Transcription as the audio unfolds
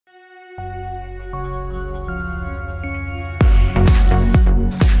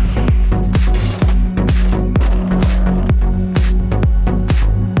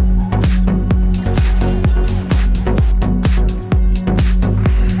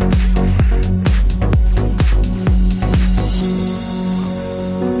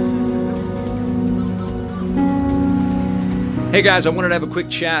Hey guys, I wanted to have a quick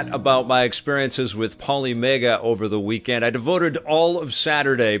chat about my experiences with Polymega over the weekend. I devoted all of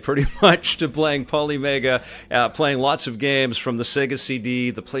Saturday pretty much to playing Polymega, playing lots of games from the Sega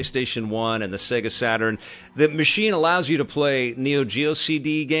CD, the PlayStation 1, and the Sega Saturn. The machine allows you to play Neo Geo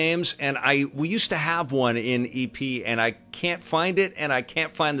CD games, and we used to have one in EP, and I can't find it, and I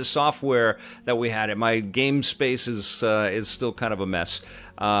can't find the software that we had it. My game space is still kind of a mess.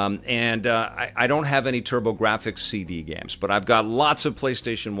 I don't have any TurboGrafx CD games, but I've got lots of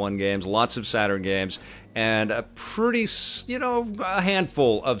PlayStation 1 games, lots of Saturn games, and a pretty, a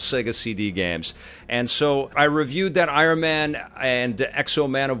handful of Sega CD games. And so I reviewed that Iron Man and Exo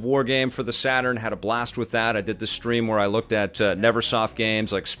Man of War game for the Saturn, had a blast with that. I did the stream where I looked at Neversoft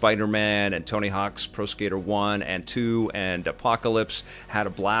games like Spider-Man and Tony Hawk's Pro Skater 1 and 2 and Apocalypse, had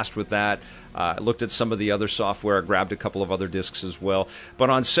a blast with that. I looked at some of the other software, grabbed a couple of other discs as well. But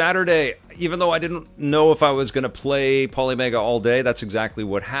on Saturday, even though I didn't know if I was going to play Polymega all day, that's exactly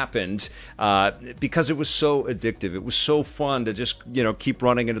what happened, because it was so addictive. It was so fun to just, keep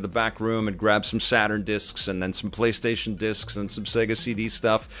running into the back room and grab some Saturn discs and then some PlayStation discs and some Sega CD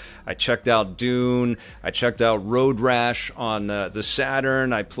stuff. I checked out Dune. I checked out Road Rash on the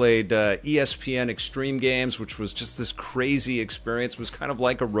Saturn. I played ESPN Extreme Games, which was just this crazy experience. It was kind of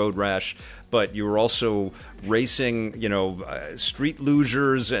like a Road Rash, but you were also racing, street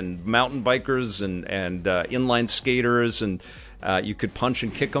losers and mountain bikers and inline skaters, and you could punch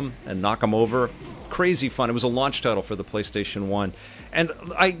and kick them and knock them over. Crazy fun. It was a launch title for the PlayStation 1. And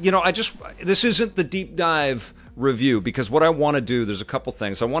this isn't the deep dive review, because what I want to do, there's a couple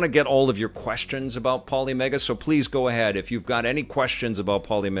things. I want to get all of your questions about Polymega, so please go ahead. If you've got any questions about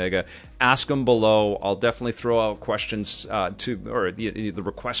Polymega, ask them below. I'll definitely throw out questions the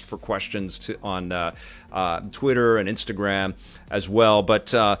request for questions on Twitter and Instagram as well.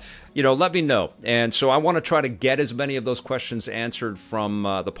 But let me know. And so I want to try to get as many of those questions answered from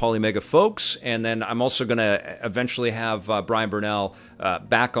the Polymega folks. And then I'm also going to eventually have Brian Burnell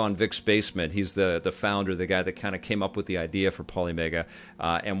back on Vic's Basement. He's the founder, the guy that kind of came up with the idea for Polymega.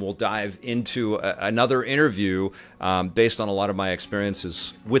 And we'll dive into another interview based on a lot of my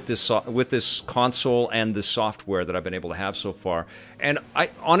experiences with this console and this software that I've been able to have so far. And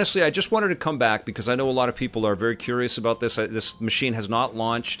honestly, I just wanted to come back because I know a lot of people are very curious about this. This machine has not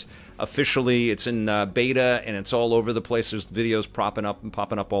launched officially. It's in beta, and it's all over the place. There's videos popping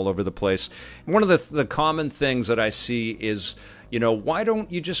up all over the place. And one of the common things that I see is, why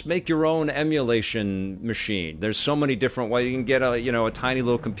don't you just make your own emulation machine? There's so many different ways. You can get a tiny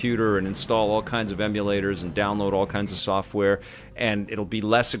little computer and install all kinds of emulators and download all kinds of software, and it'll be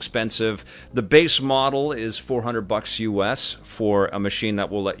less expensive. The base model is $400 US for a machine that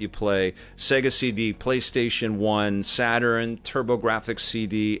will let you play Sega CD, PlayStation 1, Saturn, TurboGrafx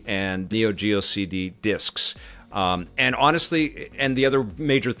CD, and Neo Geo CD discs. And honestly, and the other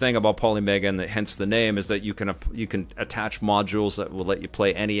major thing about Polymega, and hence the name, is that you can attach modules that will let you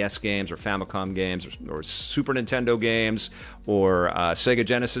play NES games or Famicom games or Super Nintendo games or Sega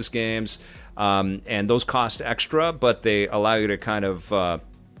Genesis games, and those cost extra, but they allow you to kind of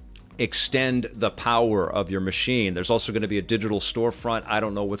extend the power of your machine. There's also going to be a digital storefront. I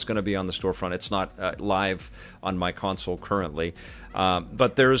don't know what's going to be on the storefront. It's not live on my console currently.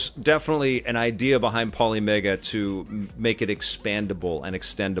 But there's definitely an idea behind Polymega to make it expandable and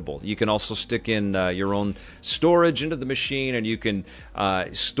extendable. You can also stick in your own storage into the machine, and you can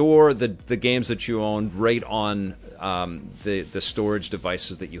store the games that you own right on the storage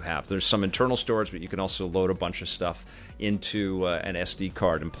devices that you have. There's some internal storage, but you can also load a bunch of stuff into an SD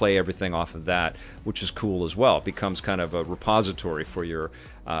card and play everything off of that, which is cool as well. It becomes kind of a repository for your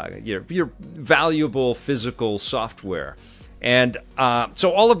valuable physical software. And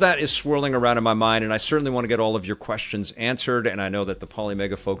so all of that is swirling around in my mind, and I certainly want to get all of your questions answered, and I know that the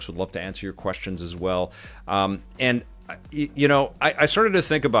Polymega folks would love to answer your questions as well. I started to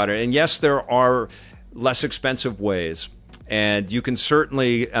think about it, and yes, there are less expensive ways, and you can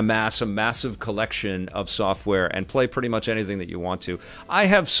certainly amass a massive collection of software and play pretty much anything that you want to. I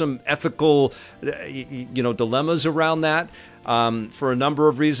have some ethical, dilemmas around that. For a number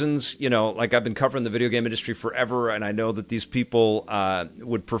of reasons. Like I've been covering the video game industry forever, and I know that these people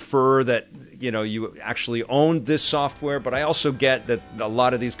would prefer that you actually owned this software, but I also get that a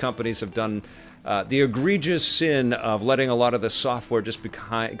lot of these companies have done the egregious sin of letting a lot of the software just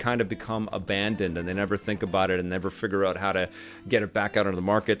kind of become abandoned, and they never think about it and never figure out how to get it back out on the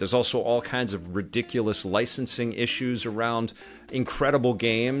market. There's also all kinds of ridiculous licensing issues around incredible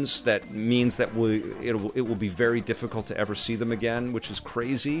games that means that it will be very difficult to ever see them again, which is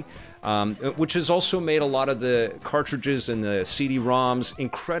crazy, which has also made a lot of the cartridges and the CD-ROMs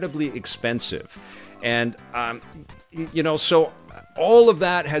incredibly expensive. And So all of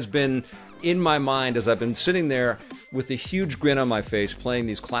that has been in my mind as I've been sitting there with a huge grin on my face playing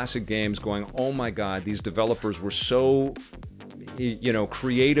these classic games going, oh my God, these developers were so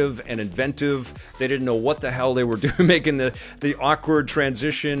creative and inventive. They didn't know what the hell they were doing, making the awkward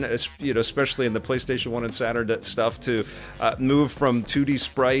transition, especially in the PlayStation 1 and Saturn stuff, to move from 2D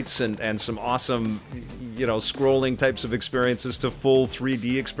sprites and some awesome, scrolling types of experiences to full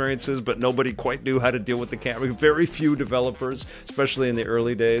 3D experiences, but nobody quite knew how to deal with the camera. Very few developers, especially in the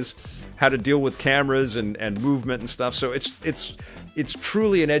early days, how to deal with cameras and movement and stuff. So it's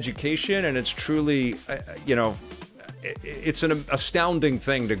truly an education, and it's truly, it's an astounding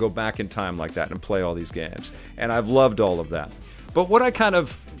thing to go back in time like that and play all these games. And I've loved all of that. But what I kind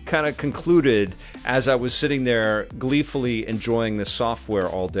of concluded as I was sitting there gleefully enjoying this software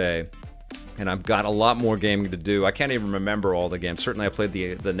all day, and I've got a lot more gaming to do. I can't even remember all the games. Certainly I played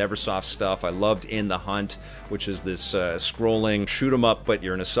the Neversoft stuff. I loved In the Hunt, which is this scrolling shoot 'em up, but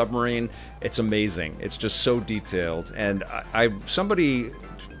you're in a submarine. It's amazing. It's just so detailed. And somebody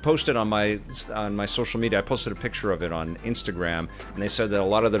posted on my social media, I posted a picture of it on Instagram, and they said that a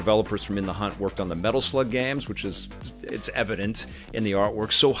lot of the developers from In the Hunt worked on the Metal Slug games, which it's evident in the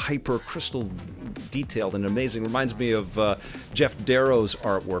artwork. So hyper crystal detailed and amazing. Reminds me of Jeff Darrow's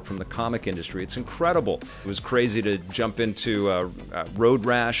artwork from the comic industry. It's incredible. It was crazy to jump into Road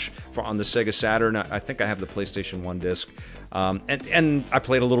Rash on the Sega Saturn. I think I have the PlayStation 1 disc. And I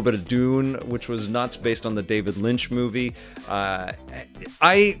played a little bit of Dune, which was nuts, based on the David Lynch movie. I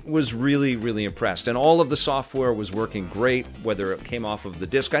was really, really impressed. And all of the software was working great, whether it came off of the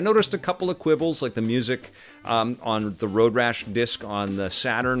disc. I noticed a couple of quibbles, like the music on the Road Rash disc on the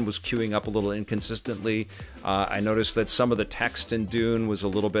Saturn was queuing up a little inconsistently. I noticed that some of the text in Dune was a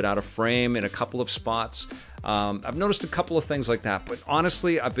little bit out of frame in a couple of spots. I've noticed a couple of things like that, but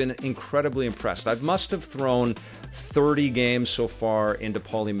honestly, I've been incredibly impressed. I must have thrown 30 games so far into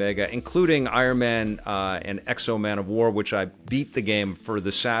Polymega, including Iron Man and Exo Man of War, which I beat the game for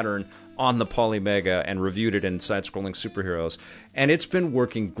the Saturn on the Polymega and reviewed it in Side-Scrolling Superheroes. And it's been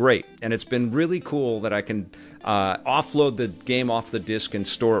working great. And it's been really cool that I can offload the game off the disc and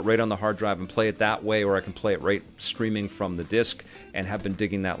store it right on the hard drive and play it that way, or I can play it right streaming from the disc, and have been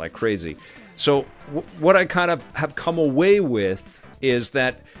digging that like crazy. So what I kind of have come away with is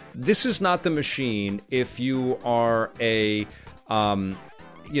that this is not the machine if you are a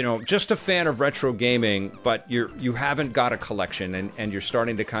just a fan of retro gaming, but you haven't got a collection, and you're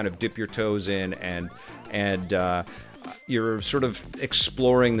starting to kind of dip your toes in, and you're sort of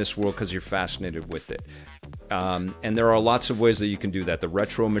exploring this world because you're fascinated with it. And there are lots of ways that you can do that. The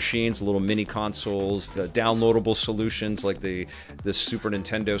retro machines, little mini consoles, the downloadable solutions like the Super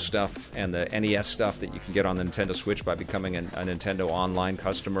Nintendo stuff and the NES stuff that you can get on the Nintendo Switch by becoming a Nintendo Online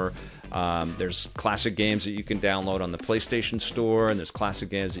customer. There's classic games that you can download on the PlayStation Store, and there's classic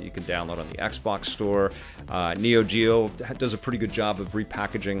games that you can download on the Xbox Store. Neo Geo does a pretty good job of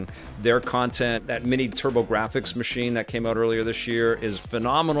repackaging their content. That mini TurboGrafx machine that came out earlier this year is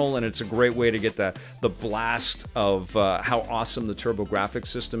phenomenal, and it's a great way to get the blast of how awesome the TurboGrafx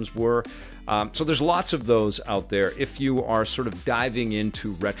systems were. So there's lots of those out there if you are sort of diving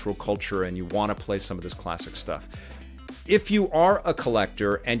into retro culture and you want to play some of this classic stuff. If you are a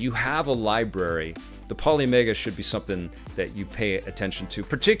collector and you have a library, the Polymega should be something that you pay attention to,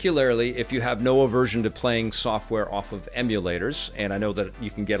 particularly if you have no aversion to playing software off of emulators. And I know that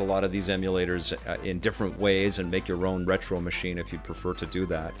you can get a lot of these emulators in different ways and make your own retro machine if you prefer to do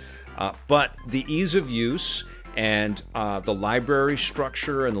that. But the ease of use and the library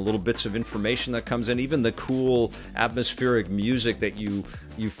structure and the little bits of information that comes in, even the cool atmospheric music that you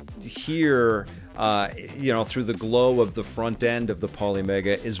hear through the glow of the front end of the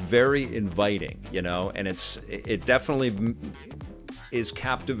Polymega is very inviting, and it definitely is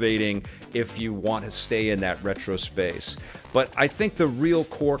captivating if you want to stay in that retro space. But I think the real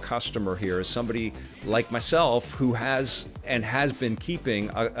core customer here is somebody like myself who has been keeping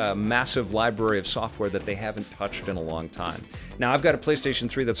a massive library of software that they haven't touched in a long time. Now, I've got a PlayStation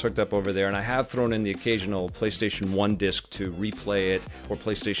 3 that's hooked up over there, and I have thrown in the occasional PlayStation 1 disc to replay it, or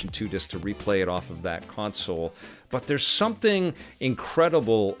PlayStation 2 disc to replay it off of that console. But there's something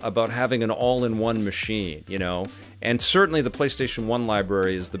incredible about having an all-in-one machine, And certainly the PlayStation 1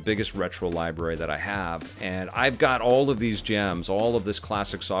 library is the biggest retro library that I have. And I've got all of these gems, all of this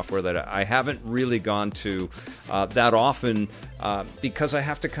classic software that I haven't really gone to that often because I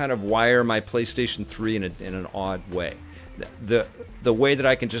have to kind of wire my PlayStation 3 in an odd way. the way that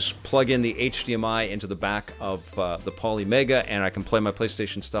I can just plug in the HDMI into the back of the Polymega, and I can play my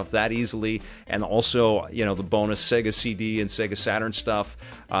PlayStation stuff that easily, and also, you know, the bonus Sega CD and Sega Saturn stuff.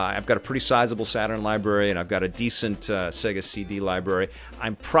 I've got a pretty sizable Saturn library, and I've got a decent Sega CD library.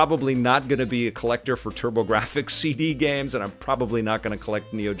 I'm probably not going to be a collector for TurboGrafx CD games, and I'm probably not going to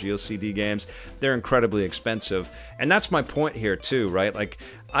collect Neo Geo CD games. They're incredibly expensive, and that's my point here too, right? Like,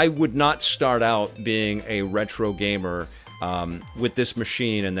 I would not start out being a retro gamer with this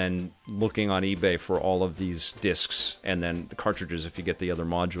machine and then looking on eBay for all of these discs and then the cartridges if you get the other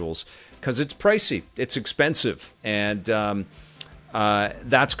modules, because it's pricey, it's expensive, and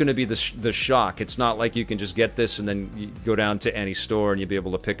that's going to be the shock. It's not like you can just get this and then you go down to any store and you'll be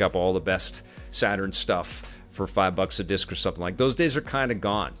able to pick up all the best Saturn stuff for $5 a disc or something. Like, those days are kind of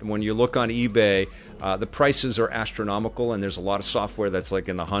gone. When you look on eBay, the prices are astronomical, and there's a lot of software that's like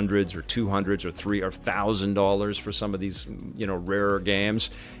in the hundreds or 200s or $3,000 or $1,000 for some of these, you know, rarer games,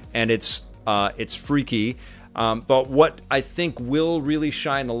 and it's freaky. But what I think will really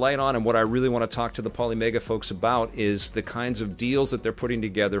shine the light on, and what I really want to talk to the Polymega folks about, is the kinds of deals that they're putting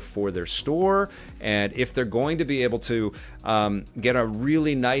together for their store, and if they're going to be able to get a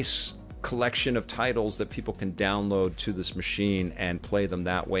really nice collection of titles that people can download to this machine and play them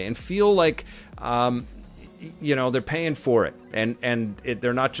that way and feel like you know, they're paying for it, and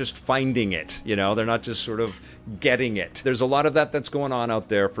they're not just finding it, you know, they're not just sort of getting it. There's a lot of that's going on out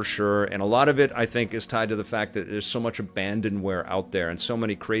there for sure, and a lot of it I think is tied to the fact that there's so much abandonware out there and so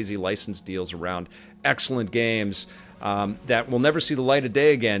many crazy license deals around excellent games that will never see the light of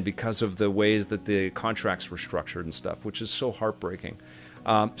day again because of the ways that the contracts were structured and stuff, which is so heartbreaking.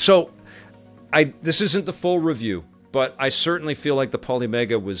 This isn't the full review, but I certainly feel like the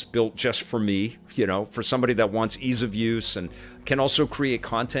Polymega was built just for me, you know, for somebody that wants ease of use and can also create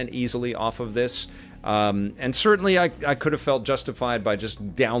content easily off of this. And certainly I could have felt justified by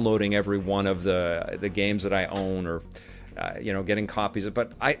just downloading every one of the games that I own, or you know, getting copies of,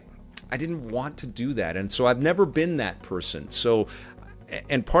 but I didn't want to do that, and so I've never been that person. So,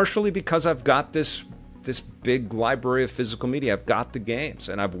 and partially because I've got this big library of physical media, I've got the games,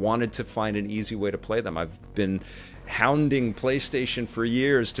 and I've wanted to find an easy way to play them. I've been hounding PlayStation for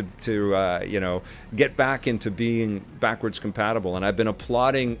years to you know, get back into being backwards compatible, and I've been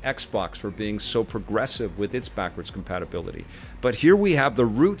applauding Xbox for being so progressive with its backwards compatibility. But here we have the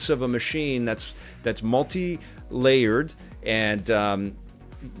roots of a machine that's multi-layered and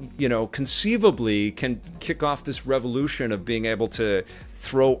you know, conceivably can kick off this revolution of being able to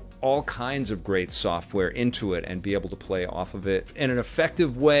throw all kinds of great software into it and be able to play off of it in an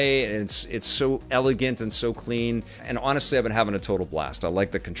effective way. And it's so elegant and so clean. And honestly, I've been having a total blast. I like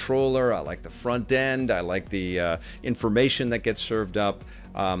the controller. I like the front end. I like the information that gets served up.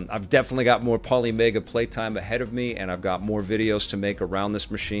 I've definitely got more Polymega playtime ahead of me, and I've got more videos to make around this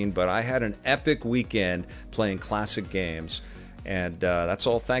machine. But I had an epic weekend playing classic games, and that's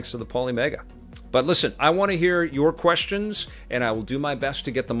all thanks to the Polymega. But listen, I want to hear your questions, and I will do my best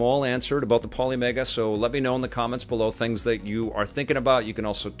to get them all answered about the Polymega, so let me know in the comments below things that you are thinking about. You can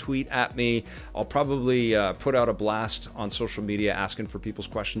also tweet at me. I'll probably put out a blast on social media asking for people's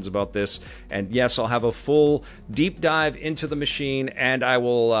questions about this. And yes, I'll have a full deep dive into the machine, and I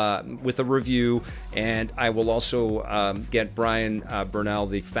will, with a review, and I will also get Brian Bernal,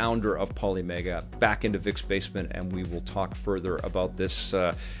 the founder of Polymega, back into Vic's basement, and we will talk further about this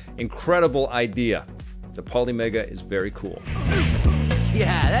incredible idea. The Polymega is very cool.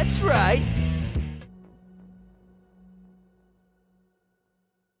 Yeah, that's right.